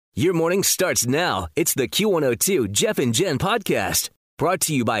Your morning starts now. It's the Q102 Jeff and Jen podcast brought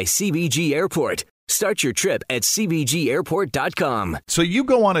to you by CBG Airport. Start your trip at CBGAirport.com. So you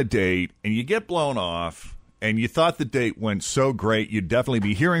go on a date and you get blown off and you thought the date went so great, you'd definitely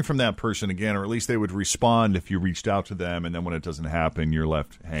be hearing from that person again, or at least they would respond if you reached out to them. And then when it doesn't happen, you're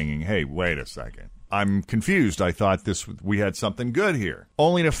left hanging. Hey, wait a second. I'm confused. I thought we had something good here,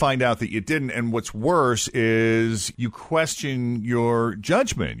 only to find out that you didn't. And what's worse is you question your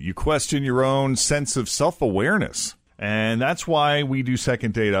judgment. You question your own sense of self-awareness. And that's why we do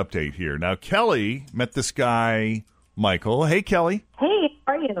Second Date Update here. Now, Kelly met this guy, Michael. Hey, Kelly. Hey,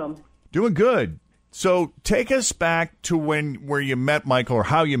 how are you? Doing good. So take us back to where you met Michael, or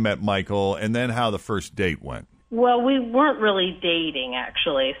how you met Michael, and then how the first date went. Well, we weren't really dating,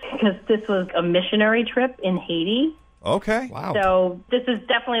 actually, because this was a missionary trip in Haiti. Okay. Wow. So this is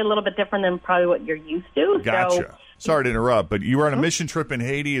definitely a little bit different than probably what you're used to. Gotcha. Sorry to interrupt, but you were on a mission trip in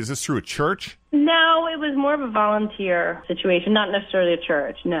Haiti. Is this through a church? No, it was more of a volunteer situation, not necessarily a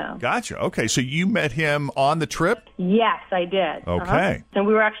church, no. Gotcha. Okay, so you met him on the trip? Yes, I did. Okay. And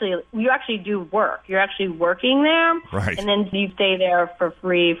you actually do work. You're actually working there. Right. And then you stay there for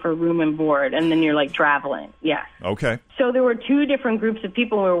free for room and board, and then you're like traveling. Yes. Okay. So there were two different groups of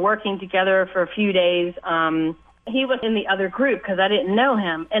people who were working together for a few days. He was in the other group because I didn't know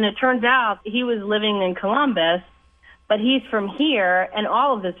him. And it turns out he was living in Columbus, but he's from here, and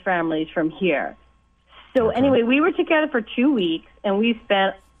all of his family's from here. So anyway, we were together for 2 weeks, and we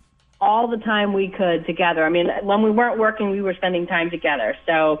spent all the time we could together. I mean, when we weren't working, we were spending time together.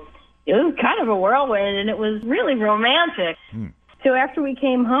 So it was kind of a whirlwind, and it was really romantic. So after we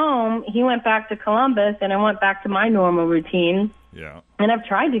came home, he went back to Columbus, and I went back to my normal routine. Yeah. And I've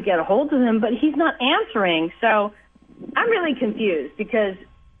tried to get a hold of him, but he's not answering. So I'm really confused because,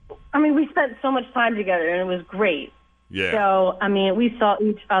 I mean, we spent so much time together, and it was great. Yeah. So, I mean, we saw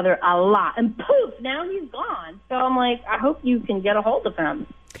each other a lot. And poof, now he's gone. So I'm like, I hope you can get a hold of him.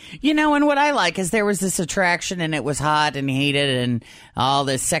 You know, and what I like is there was this attraction and it was hot and heated and all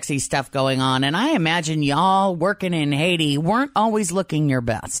this sexy stuff going on. And I imagine y'all working in Haiti weren't always looking your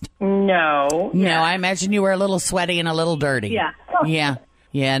best. No. No, I imagine you were a little sweaty and a little dirty. Yeah. Yeah.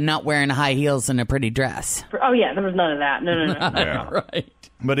 Yeah, not wearing high heels and a pretty dress. Oh, yeah, there was none of that. No. Yeah. Right.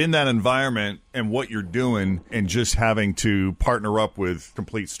 But in that environment and what you're doing and just having to partner up with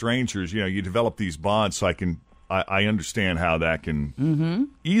complete strangers, you develop these bonds. So I understand how that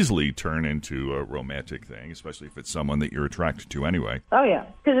can easily turn into a romantic thing, especially if it's someone that you're attracted to anyway. Oh, yeah.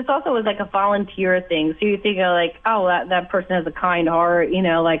 Because it's also like a volunteer thing. So you think of like, oh, that person has a kind heart,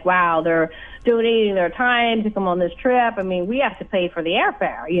 like, wow, they're donating their time to come on this trip. I mean, we have to pay for the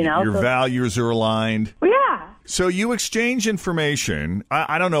airfare, Your values are aligned. Well, yeah. So you exchange information.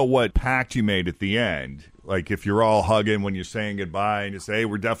 I don't know what pact you made at the end. Like if you're all hugging when you're saying goodbye and you say, hey,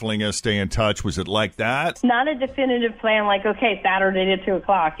 we're definitely going to stay in touch. Was it like that? Not a definitive plan like, okay, Saturday at 2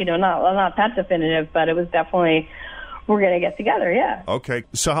 o'clock. Not that definitive, but it was definitely, we're going to get together, yeah. Okay.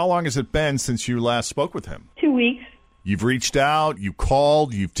 So how long has it been since you last spoke with him? 2 weeks. You've reached out, you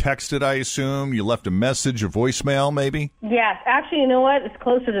called, you've texted, I assume. You left a message, a voicemail, maybe? Yes. Actually, you know what? It's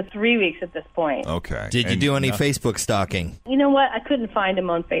closer to 3 weeks at this point. Okay. Did you do any Facebook stalking? You know what? I couldn't find him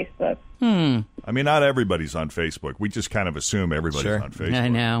on Facebook. I mean, not everybody's on Facebook. We just kind of assume everybody's Sure. on Facebook. I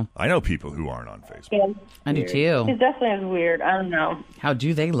know. I know people who aren't on Facebook. Yeah, I do weird. too. It definitely is weird. I don't know. How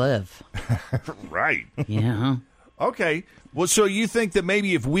do they live? Right. Yeah. Okay. Well, so you think that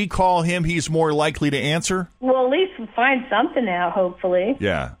maybe if we call him, he's more likely to answer? Well, at least we'll find something out, hopefully.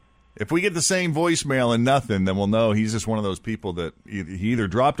 Yeah. If we get the same voicemail and nothing, then we'll know he's just one of those people that he either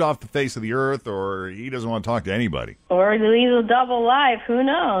dropped off the face of the earth or he doesn't want to talk to anybody. Or he's a double life. Who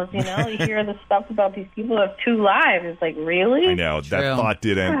knows? You hear the stuff about these people who have 2 lives. It's like, really? I know. That True. thought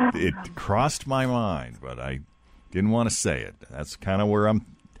it crossed my mind, but I didn't want to say it. That's kind of where I'm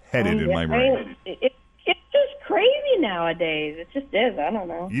headed in my brain. It's just crazy nowadays. It just is. I don't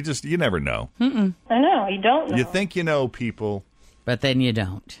know. You never know. I know. You don't know. You think you know people. But then you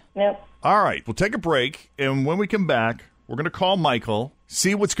don't. Yep. All right, we'll take a break, and when we come back, we're going to call Michael,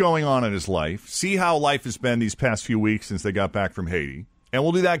 see what's going on in his life, see how life has been these past few weeks since they got back from Haiti. And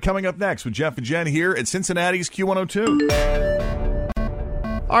we'll do that coming up next with Jeff and Jen here at Cincinnati's Q102.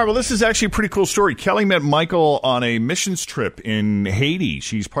 All right, well, this is actually a pretty cool story. Kelly met Michael on a missions trip in Haiti.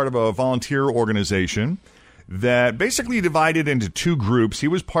 She's part of a volunteer organization that basically divided into 2 groups. He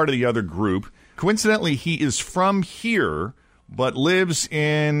was part of the other group. Coincidentally, he is from here, but lives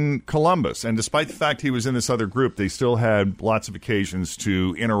in Columbus. And despite the fact he was in this other group, they still had lots of occasions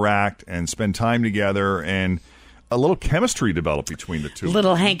to interact and spend time together. And a little chemistry developed between the two.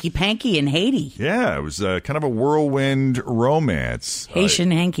 Little hanky-panky in Haiti. Yeah, it was kind of a whirlwind romance.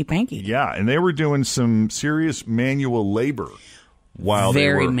 Haitian hanky-panky. Yeah, and they were doing some serious manual labor while they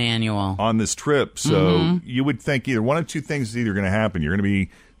Very were manual. on this trip. So you would think either one of two things is either going to happen. You're going to be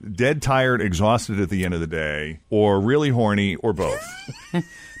dead tired, exhausted at the end of the day, or really horny, or both.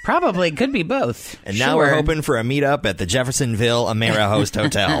 Probably could be both. And now we're hoping for a meetup at the Jeffersonville Amera Host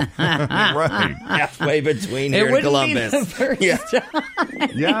Hotel. Right. Halfway between here It and wouldn't Columbus. be the first time.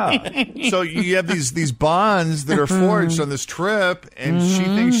 Yeah. So you have these bonds that are forged on this trip, and she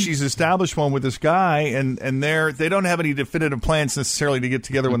thinks she's established one with this guy, and they don't have any definitive plans necessarily to get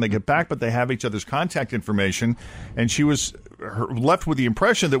together when they get back, but they have each other's contact information, and she was left with the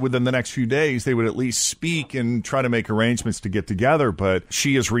impression that within the next few days they would at least speak and try to make arrangements to get together, but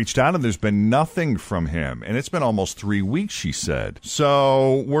she has reached out and there's been nothing from him, and it's been almost 3 weeks, she said.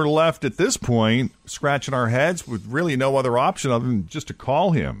 So we're left at this point scratching our heads with really no other option other than just to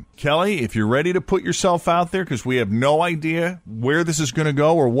call him. Kelly, if you're ready to put yourself out there, because we have no idea where this is going to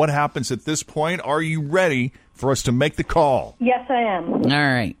go or what happens at this point, are you ready for us to make the call? Yes, I am. All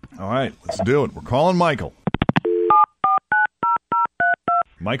right. All right, let's do it. We're calling Michael.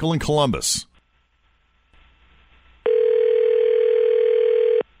 Michael in Columbus.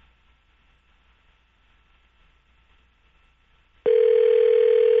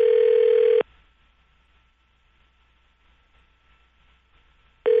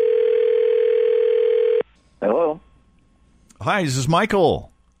 Hello. Hi, this is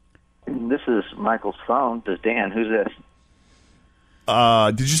Michael. This is Michael's phone. This is Dan. Who's this?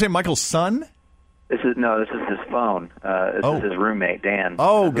 Did you say Michael's son? This is his phone. This is his roommate, Dan.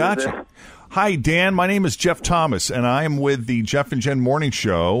 Oh, Who is gotcha. this? Hi, Dan. My name is Jeff Thomas, and I am with the Jeff and Jen Morning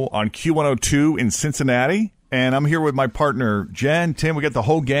Show on Q102 in Cincinnati. And I'm here with my partner, Jen. Tim, we got the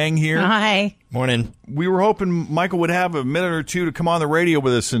whole gang here. Hi. Morning. We were hoping Michael would have a minute or two to come on the radio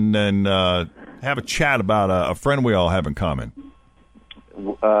with us and have a chat about a friend we all have in common.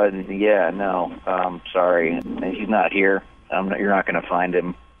 Yeah, no. Sorry. He's not here. You're not going to find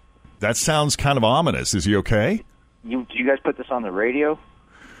him. That sounds kind of ominous. Is he okay? Do you guys put this on the radio?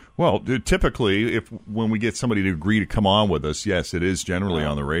 Well, typically, when we get somebody to agree to come on with us, yes, it is generally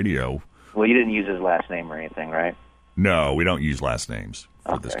on the radio. Well, you didn't use his last name or anything, right? No, we don't use last names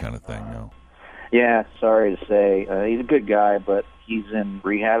for this Okay. kind of thing, no. Yeah, sorry to say. He's a good guy, but he's in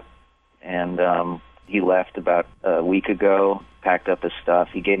rehab, and he left about a week ago, packed up his stuff.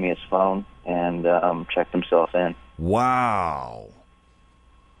 He gave me his phone and checked himself in. Wow.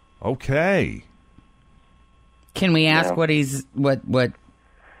 Okay. Can we ask Yeah.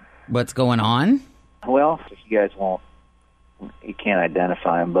 what's going on? Well, if you guys you can't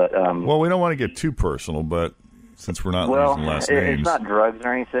identify him, but Well, we don't want to get too personal, but since we're not using last names. It's not drugs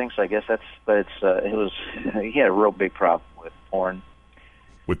or anything, so I guess he had a real big problem with porn.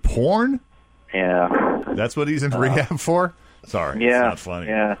 With porn? Yeah. That's what he's in rehab for? Sorry, Yeah. it's not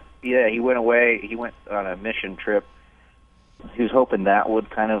funny. Yeah, he went away. He went on a mission trip. He was hoping that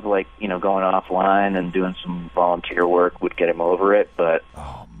would kind of going offline and doing some volunteer work would get him over it, but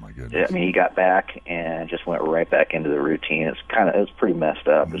Oh, my goodness. I mean, he got back and just went right back into the routine. It was pretty messed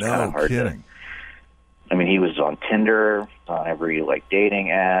up. It was kind No of hard kidding. I mean, he was on Tinder, on every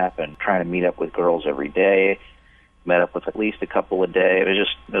dating app, and trying to meet up with girls every day. Met up with at least a couple a day. It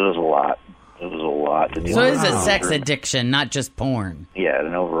was a lot. It was a lot to deal So with. it's a sex addiction, not just porn. Yeah,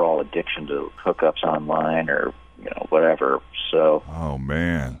 an overall addiction to hookups online or whatever. So, Oh,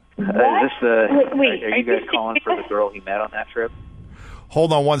 man. is this the? Wait, are you guys calling for the girl he met on that trip?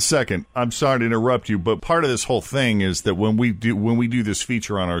 Hold on one second. I'm sorry to interrupt you, but part of this whole thing is that when we do this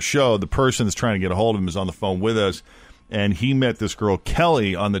feature on our show, the person that's trying to get a hold of him is on the phone with us, and he met this girl,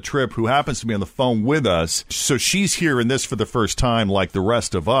 Kelly, on the trip, who happens to be on the phone with us. So she's hearing this for the first time like the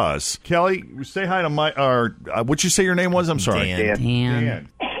rest of us. Kelly, say hi to what'd you say your name was? I'm sorry. Dan. Damn.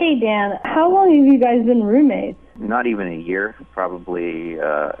 Hey, Dan, how long have you guys been roommates? Not even a year. Probably.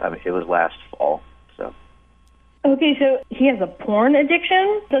 It was last fall. So. Okay, so he has a porn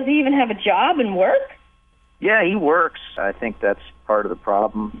addiction? Does he even have a job and work? Yeah, he works. I think that's part of the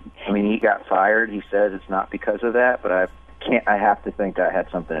problem. I mean, he got fired. He says it's not because of that, but I have to think that had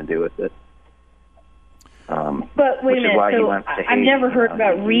something to do with it. But wait Which a is why minute, he so went to I've Haiti, never heard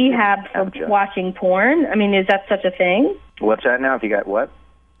about He rehab didn't have a for job. watching porn. I mean, is that such a thing? What's that now? If you got what?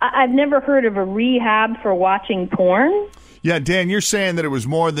 I've never heard of a rehab for watching porn. Yeah, Dan, you're saying that it was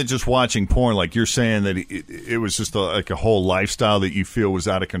more than just watching porn. Like you're saying that it was just a whole lifestyle that you feel was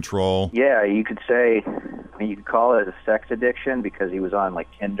out of control. Yeah, you could say, you could call it a sex addiction because he was on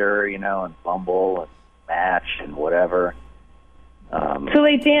Tinder, and Bumble and Match and whatever. So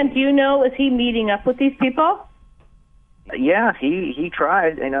wait, Dan, do you know, is he meeting up with these people? Yeah, he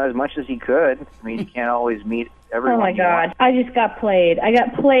tried, as much as he could. I mean, he can't always meet everyone. Oh, my God. I just got played. I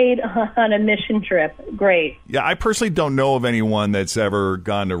got played on a mission trip. Great. Yeah, I personally don't know of anyone that's ever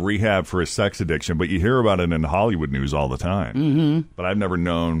gone to rehab for a sex addiction, but you hear about it in Hollywood news all the time. Mm-hmm. But I've never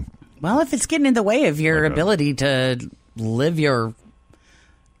known. Well, if it's getting in the way of your ability to live your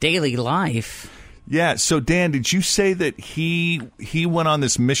daily life. Yeah, so Dan, did you say that he went on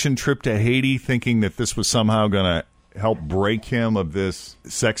this mission trip to Haiti thinking that this was somehow going to help break him of this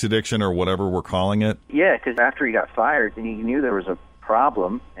sex addiction or whatever we're calling it? Yeah, because after he got fired, he knew there was a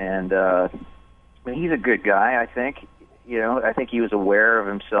problem, and he's a good guy, I think. I think he was aware of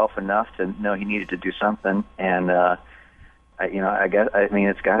himself enough to know he needed to do something, and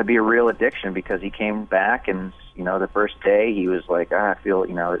it's got to be a real addiction, because he came back and the first day he was like, I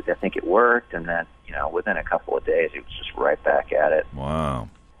think it worked, and then within a couple of days he was just right back at it. Wow.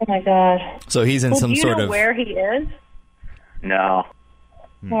 Oh, my God. So he's in some do you sort know of... where he is? No.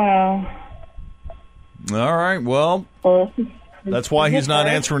 Wow. All right, well, that's why he's not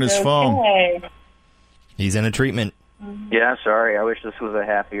answering his phone. Okay. He's in a treatment. Yeah, sorry. I wish this was a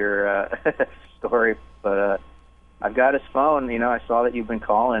happier story, but I've got his phone. I saw that you've been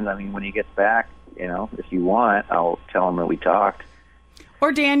calling. I mean, when he gets back, if you want, I'll tell him that we talked.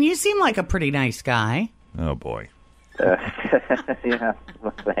 Or, Dan, you seem like a pretty nice guy. Oh, boy. Yeah,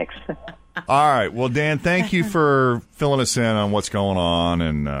 well, thanks. All right, well, Dan, thank you for filling us in on what's going on,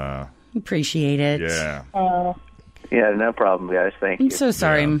 and appreciate it. yeah. Yeah, no problem, guys. Thank you. I'm so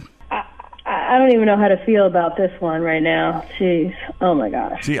sorry. Yeah. I don't even know how to feel about this one right now. Jeez. Oh, my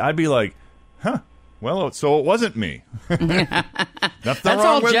gosh. See, I'd be like, well, so it wasn't me. That's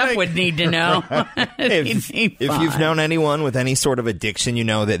all Jeff would need to know. If you've known anyone with any sort of addiction, you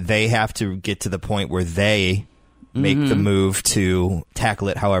know that they have to get to the point where they make the move to tackle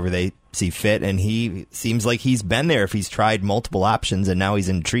it however they see fit. And he seems like he's been there if he's tried multiple options, and now he's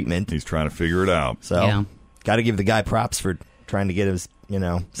in treatment. He's trying to figure it out. So, got to give the guy props for trying to get his,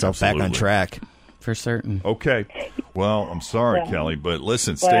 self back on track. For certain. Okay. Well, I'm sorry, Kelly, but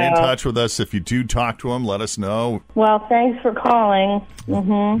listen, stay in touch with us. If you do talk to him, let us know. Well, thanks for calling.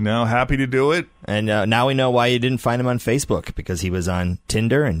 Mm-hmm. No, happy to do it. And now we know why you didn't find him on Facebook, because he was on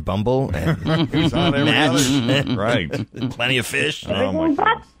Tinder and Bumble and He's on every other. Right. Plenty of fish. Oh, my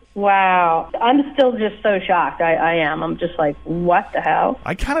goodness. Wow. I'm still just so shocked. I am. I'm just like, what the hell?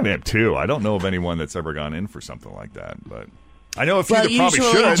 I kind of am, too. I don't know of anyone that's ever gone in for something like that, but I know a few Well, that probably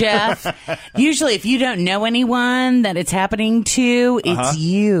usually, should. Jeff, usually if you don't know anyone that it's happening to, it's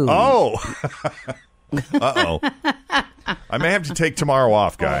you. Oh. Uh-oh. I may have to take tomorrow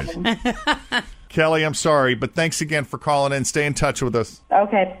off, guys. Kelly, I'm sorry, but thanks again for calling in. Stay in touch with us.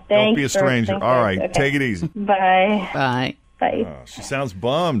 Okay. Thanks. Don't be a stranger. Thanks, All right. okay. Take it easy. Bye. Bye. Bye. She sounds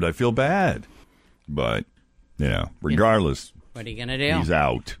bummed. I feel bad. But, regardless, What are you going to do? he's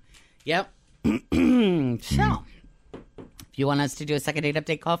out. Yep. So, if you want us to do a second date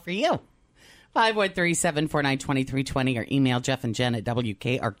update call for you, 513-749-2320 or email Jeff and Jen at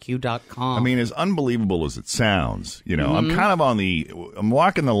WKRQ.com. I mean, as unbelievable as it sounds, I'm kind of I'm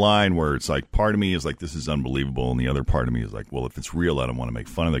walking the line where it's like part of me is like, this is unbelievable. And the other part of me is like, well, if it's real, I don't want to make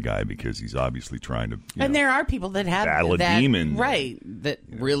fun of the guy because he's obviously trying to, and there are people that have battle a that, demon. right, that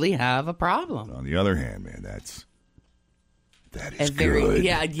really have a problem. On the other hand, man, that is Very, good.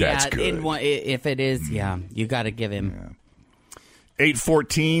 yeah. That's good. If it is, you got to give him. Yeah.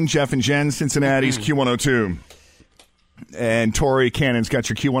 8:14, Jeff and Jen, Cincinnati's Q102. And Tori Cannon's got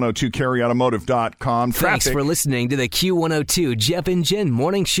your Q102, carryautomotive.com. Thanks for listening to the Q102 Jeff and Jen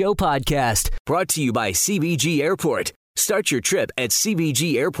Morning Show podcast, brought to you by CBG Airport. Start your trip at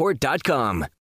CBGAirport.com.